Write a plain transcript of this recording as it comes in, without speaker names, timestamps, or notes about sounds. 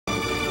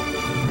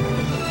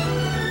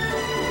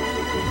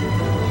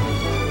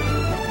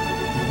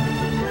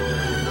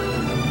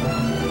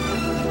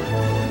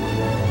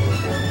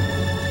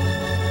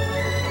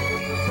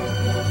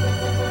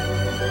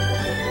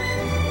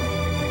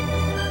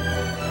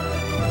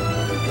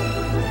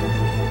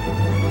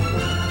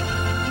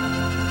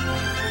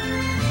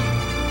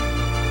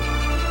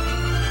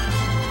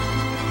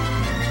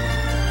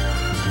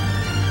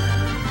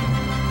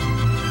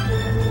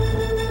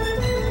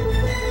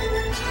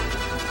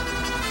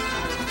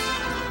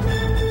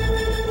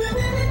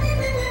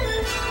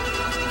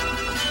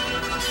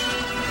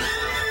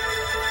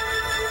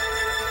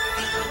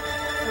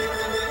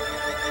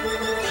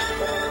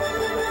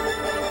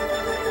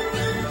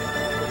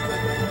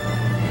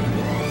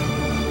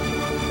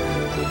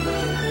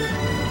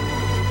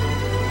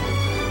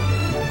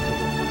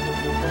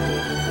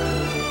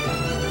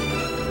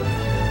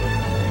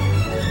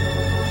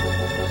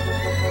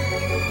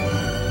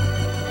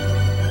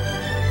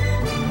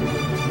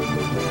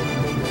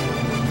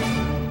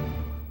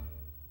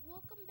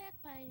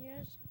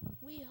Pioneers.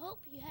 We hope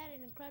you had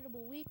an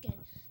incredible weekend.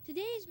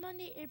 Today is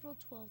Monday, April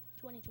 12th,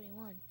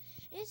 2021.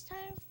 It's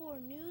time for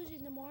News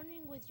in the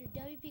Morning with your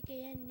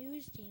WPKN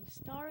news team,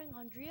 starring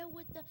Andrea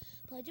with the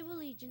Pledge of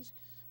Allegiance,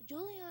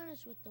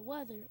 Julianis with the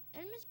weather,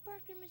 and Miss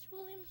Parker and Miss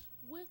Williams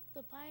with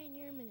the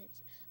Pioneer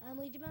Minutes. I'm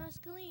Lady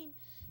Mascaline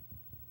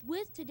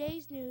with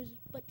today's news,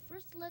 but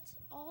first let's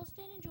all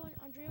stand and join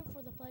Andrea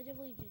for the Pledge of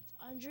Allegiance.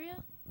 Andrea?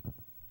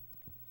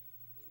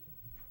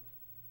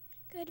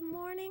 Good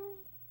morning,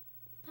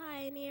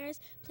 Pioneers.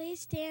 Please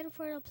stand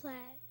for the pledge.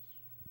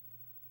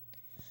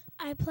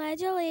 I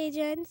pledge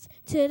allegiance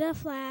to the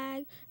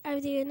flag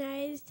of the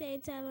United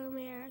States of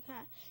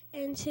America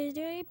and to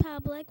the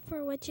republic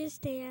for which it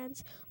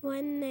stands,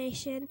 one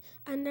nation,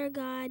 under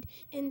God,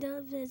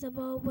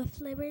 indivisible,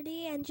 with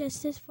liberty and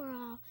justice for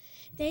all.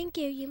 Thank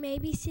you. You may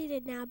be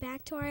seated now.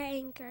 Back to our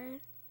anchor.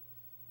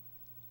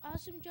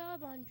 Awesome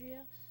job,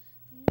 Andrea.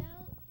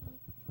 Now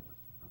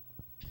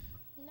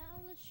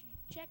let's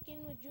check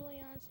in with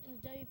Julianis in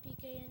the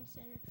WPKN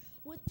Center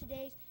with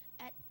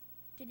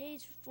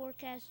today's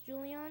forecast.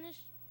 Julianis?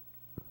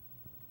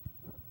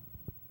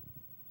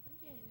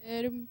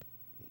 Okay.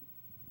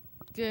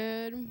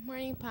 Good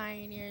morning,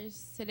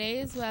 Pioneers.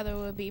 Today's weather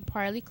will be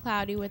partly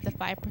cloudy with a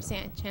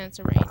 5% chance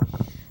of rain.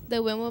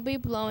 The wind will be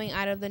blowing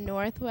out of the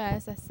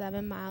northwest at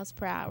 7 miles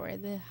per hour.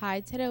 The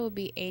high today will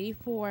be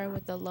 84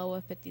 with a low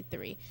of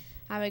 53.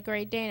 Have a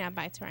great day. Now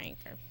back to our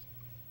anchor.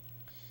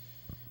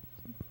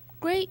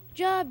 Great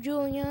job,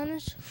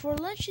 Julianis. For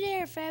lunch today,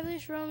 our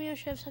fabulous Romeo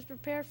chefs have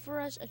prepared for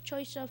us a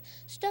choice of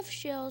stuffed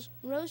shells,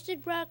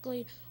 roasted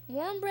broccoli,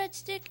 warm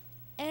breadstick,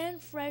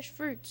 and fresh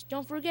fruits.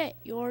 Don't forget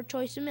your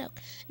choice of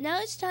milk. Now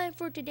it's time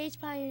for today's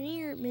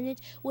Pioneer Minute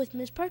with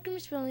Miss Parker and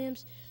Miss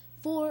Williams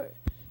for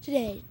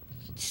today.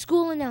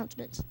 School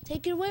announcements.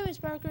 Take it away, Miss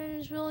Parker and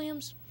Miss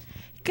Williams.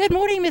 Good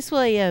morning, Miss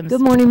Williams. Good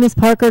morning, Miss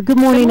Parker. Good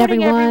morning,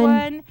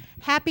 everyone.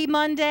 Happy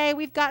Monday.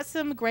 We've got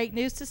some great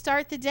news to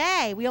start the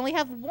day. We only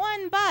have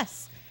one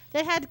bus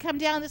that had to come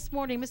down this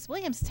morning. Miss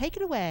Williams, take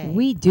it away.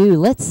 We do.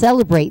 Let's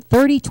celebrate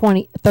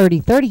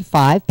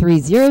 3035,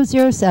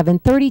 3007,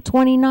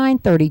 3029,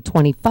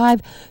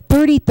 3025,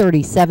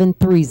 3037,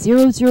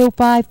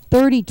 3005,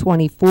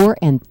 3024,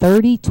 and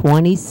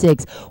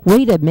 3026.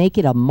 Way to make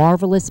it a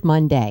marvelous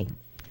Monday.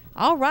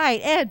 All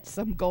right, and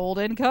some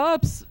golden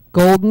cups.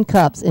 Golden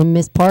cups. And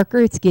Miss Parker,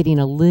 it's getting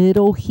a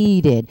little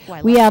heated.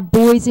 We have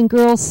boys and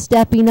girls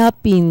stepping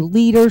up, being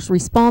leaders,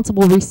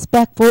 responsible,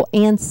 respectful,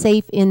 and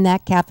safe in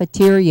that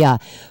cafeteria.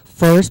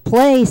 First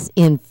place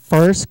in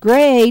first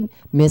grade,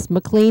 Miss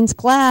McLean's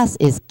class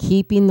is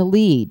keeping the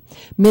lead.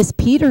 Miss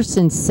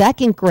Peterson's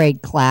second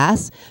grade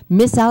class,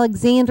 Miss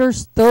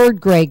Alexander's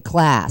third grade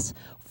class.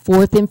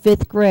 Fourth and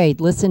fifth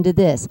grade, listen to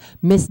this.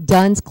 Miss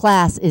Dunn's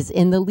class is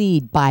in the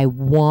lead by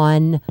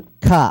 1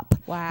 cup.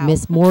 Wow.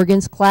 Miss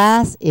Morgan's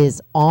class is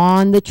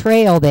on the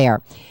trail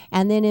there.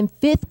 And then in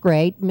fifth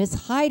grade,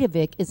 Miss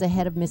Heidevick is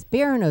ahead of Miss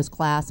Barano's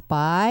class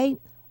by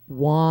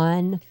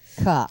 1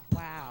 cup.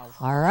 Wow.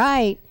 All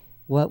right.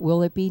 What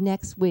will it be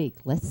next week?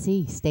 Let's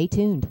see. Stay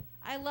tuned.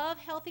 I love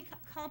healthy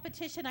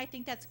competition. I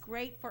think that's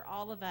great for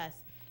all of us.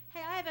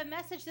 Hey, I have a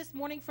message this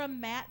morning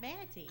from Matt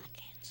Manatee.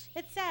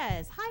 It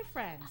says, "Hi,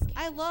 friends.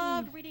 I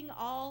loved reading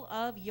all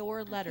of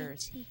your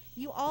letters.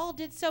 You all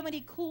did so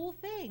many cool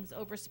things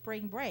over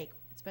spring break."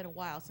 It's been a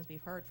while since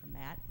we've heard from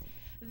Matt.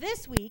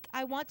 "This week,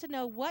 I want to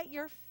know what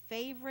your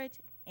favorite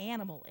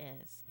animal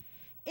is.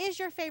 Is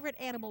your favorite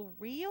animal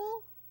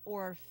real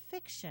or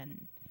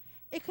fiction?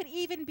 It could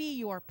even be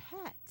your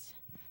pet.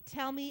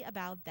 Tell me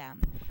about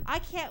them. I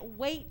can't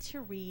wait to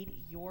read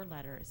your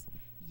letters.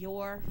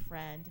 Your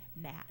friend,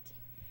 Matt."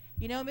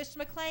 You know, Mr.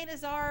 McLean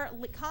is our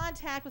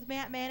contact with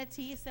Matt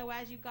Manatee, so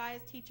as you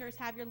guys, teachers,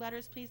 have your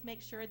letters, please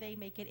make sure they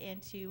make it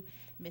into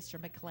Mr.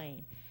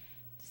 McLean.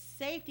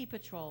 Safety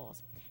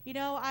patrols. You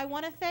know, I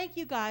want to thank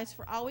you guys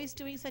for always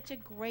doing such a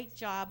great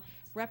job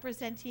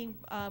representing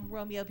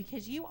Romeo,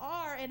 because you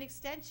are an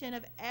extension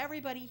of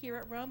everybody here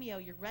at Romeo.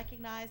 You're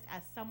recognized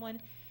as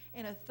someone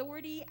in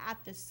authority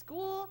at the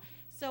school,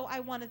 so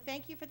I want to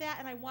thank you for that,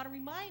 and I want to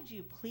remind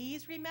you,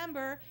 please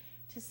remember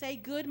to say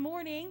good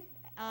morning,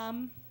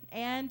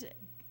 and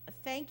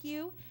thank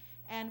you.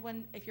 And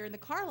if you're in the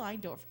car line,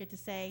 don't forget to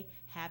say,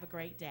 have a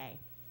great day,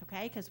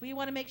 okay? Because we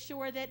want to make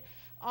sure that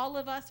all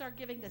of us are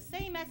giving the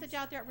same message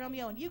out there at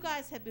Romeo, and you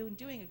guys have been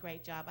doing a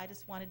great job. I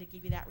just wanted to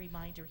give you that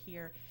reminder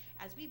here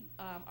as we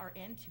are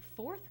into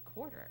fourth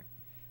quarter.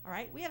 All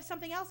right, we have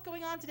something else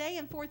going on today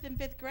in fourth and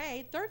fifth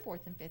grade, third,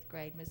 fourth, and fifth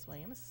grade, Miss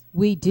Williams.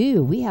 We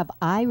do. We have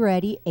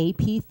iReady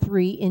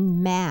AP3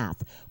 in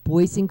math.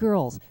 Boys and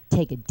girls,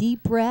 take a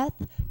deep breath,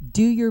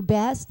 do your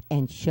best,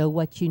 and show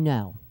what you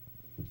know.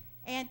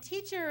 And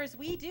teachers,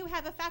 we do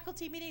have a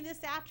faculty meeting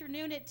this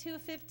afternoon at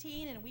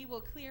 2:15, and we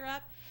will clear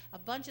up a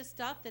bunch of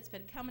stuff that's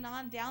been coming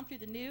on down through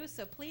the news.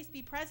 So please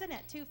be present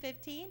at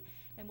 2:15,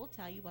 and we'll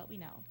tell you what we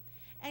know.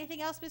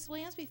 Anything else, Miss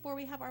Williams, before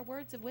we have our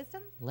words of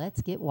wisdom?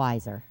 Let's get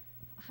wiser.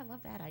 I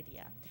love that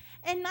idea.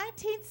 In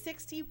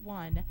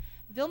 1961,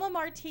 Vilma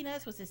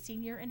Martinez was a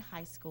senior in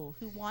high school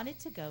who wanted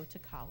to go to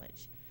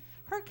college.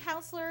 Her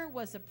counselor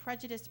was a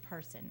prejudiced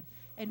person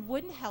and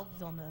wouldn't help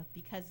Vilma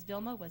because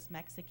Vilma was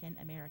Mexican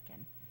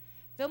American.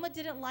 Vilma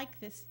didn't like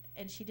this,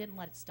 and she didn't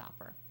let it stop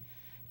her.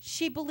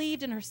 She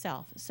believed in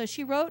herself, so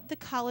she wrote the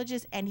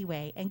colleges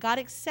anyway and got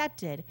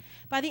accepted.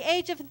 By the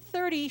age of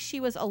 30,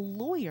 she was a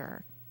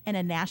lawyer and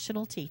a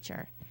national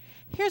teacher.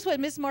 Here's what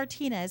Ms.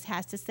 Martinez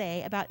has to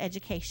say about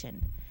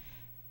education.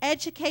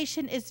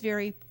 Education is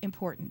very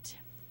important.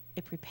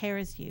 It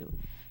prepares you.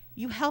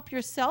 You help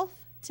yourself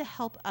to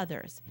help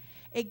others.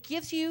 It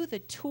gives you the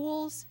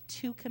tools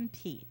to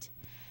compete.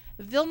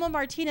 Vilma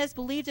Martinez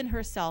believed in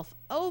herself,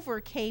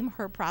 overcame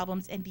her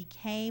problems, and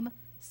became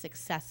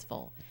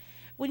successful.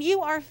 When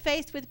you are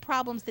faced with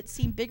problems that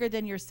seem bigger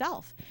than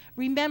yourself,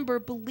 remember,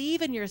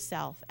 believe in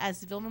yourself,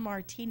 as Vilma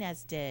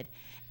Martinez did.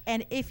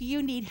 And if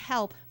you need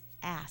help,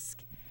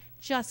 ask.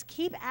 Just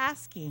keep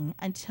asking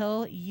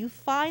until you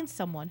find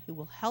someone who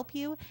will help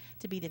you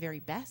to be the very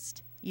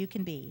best you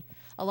can be.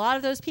 A lot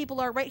of those people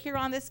are right here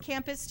on this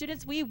campus.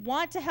 Students, we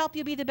want to help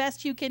you be the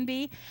best you can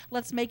be.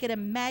 Let's make it a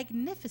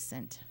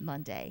magnificent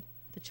Monday.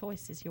 The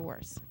choice is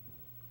yours.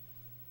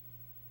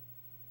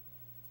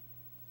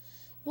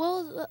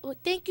 Well,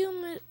 thank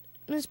you,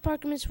 Ms.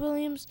 Parker, Ms.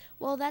 Williams.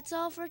 Well, that's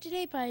all for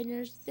today,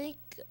 Pioneers.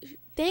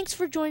 Thanks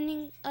for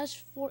joining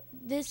us for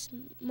this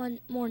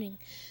morning.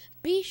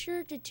 Be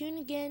sure to tune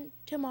again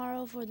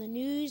tomorrow for the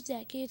news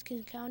that kids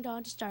can count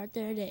on to start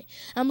their day.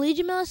 I'm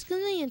Legion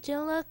Melaskinley.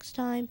 Until next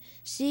time,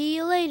 see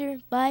you later.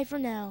 Bye for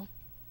now.